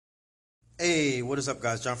Hey, what is up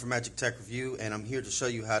guys? John from Magic Tech Review, and I'm here to show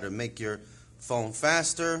you how to make your phone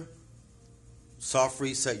faster, soft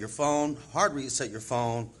reset your phone, hard reset your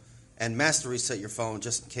phone, and master reset your phone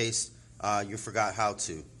just in case you forgot how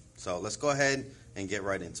to. So let's go ahead and get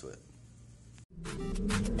right into it.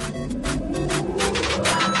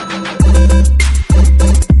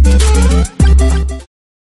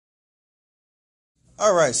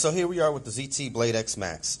 Alright, so here we are with the ZTE Blade X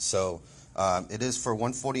Max. So it is for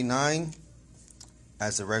 $149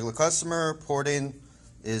 as a regular customer. Port in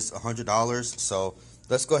is $100. So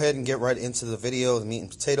let's go ahead and get right into the video, the meat and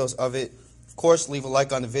potatoes of it. Of course, leave a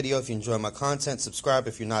like on the video if you enjoy my content. Subscribe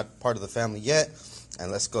if you're not part of the family yet.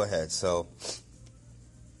 And let's go ahead. So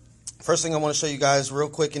first thing I want to show you guys real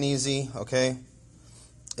quick and easy, okay,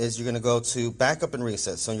 is you're going to go to backup and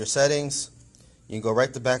reset. So in your settings, you can go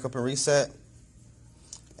right to backup and reset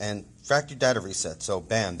and factory data reset. So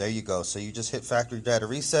bam, there you go. So you just hit factory data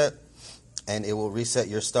reset and it will reset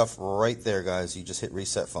your stuff right there, guys. You just hit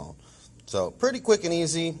reset phone. So pretty quick and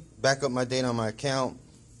easy. Back up my data on my account.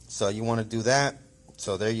 So you want to do that.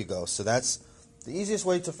 So there you go. So that's the easiest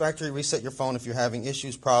way to factory reset your phone if you're having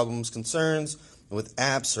issues, problems, concerns with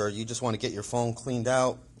apps, or you just want to get your phone cleaned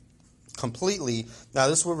out completely. Now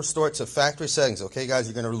this will restore it to factory settings. Okay guys,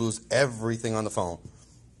 you're going to lose everything on the phone.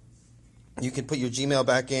 You can put your Gmail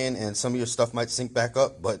back in and some of your stuff might sync back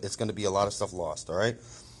up, but it's going to be a lot of stuff lost. Alright,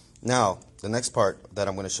 now the next part that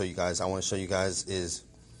I'm going to show you guys, is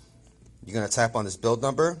you're going to tap on this build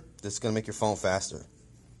number. This is going to make your phone faster.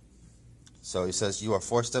 So it says you are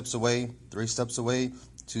 4 steps away, 3 steps away,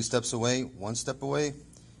 2 steps away, 1 step away.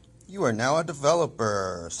 You are now a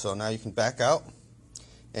developer. So now you can back out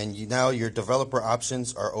and now your developer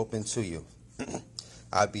options are open to you.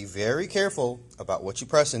 I'd be very careful about what you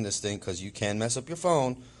press in this thing because you can mess up your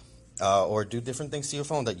phone or do different things to your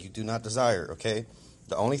phone that you do not desire, okay?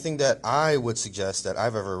 The only thing that I would suggest that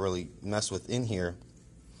I've ever really messed with in here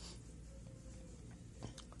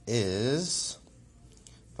is,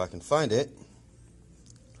 if I can find it,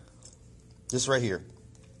 this right here.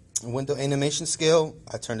 Window animation scale,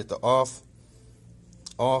 I turned it to off,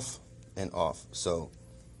 off, and off. So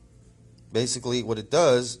basically what it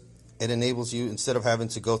does, it enables you, instead of having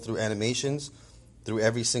to go through animations through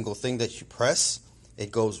every single thing that you press,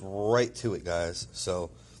 it goes right to it, guys.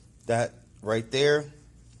 So that right there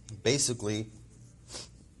basically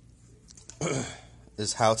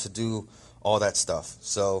is how to do all that stuff.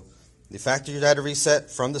 So the factory data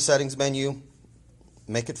reset from the settings menu,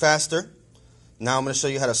 make it faster. Now I'm going to show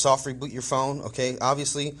you how to soft reboot your phone. Okay,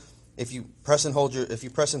 obviously if you press and hold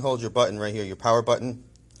your button right here, your power button.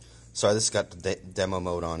 Sorry, this has got the demo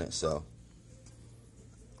mode on it, so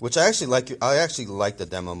which I actually like. I actually like the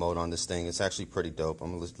demo mode on this thing. It's actually pretty dope.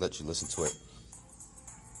 I'm gonna let you listen to it.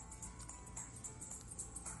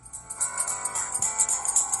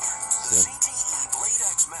 The ZTE Blade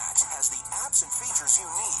X Max has the apps and features you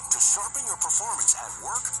need to sharpen your performance at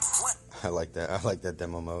work, play. I like that. I like that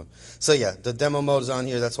demo mode. So yeah, the demo mode is on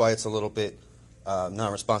here. That's why it's a little bit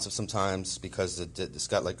non-responsive sometimes, because it's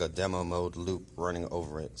got like a demo mode loop running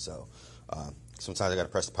over it. So sometimes I got to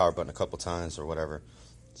press the power button a couple times or whatever.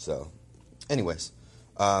 So anyways,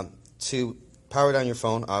 to power down your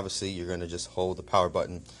phone, obviously you're going to just hold the power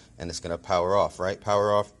button and it's going to power off, right?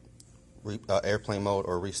 Power off, airplane mode,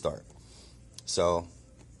 or restart. So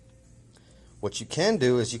what you can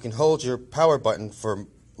do is you can hold your power button for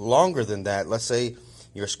longer than that. Let's say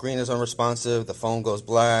your screen is unresponsive, the phone goes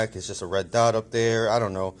black, it's just a red dot up there, I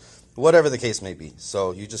don't know, whatever the case may be.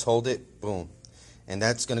 So you just hold it, boom, and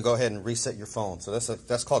that's going to go ahead and reset your phone. So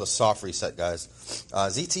that's called a soft reset, guys.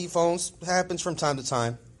 ZTE phones happens from time to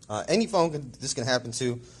time. Any phone this can happen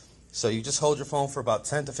to. So you just hold your phone for about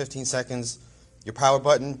 10 to 15 seconds, your power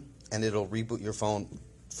button, and it'll reboot your phone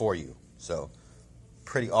for you. So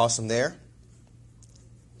pretty awesome there.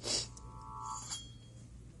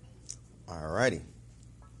 Alrighty.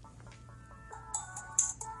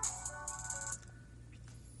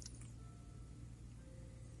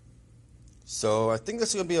 So I think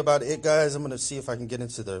that's gonna be about it, guys. I'm gonna see if I can get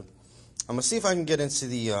into the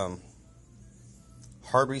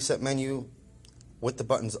hard reset menu with the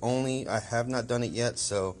buttons only. I have not done it yet,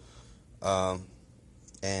 so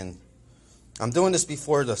and I'm doing this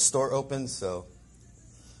before the store opens. So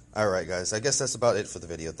alright guys, I guess that's about it for the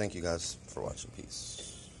video. Thank you guys for watching.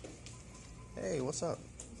 Peace. Hey, what's up?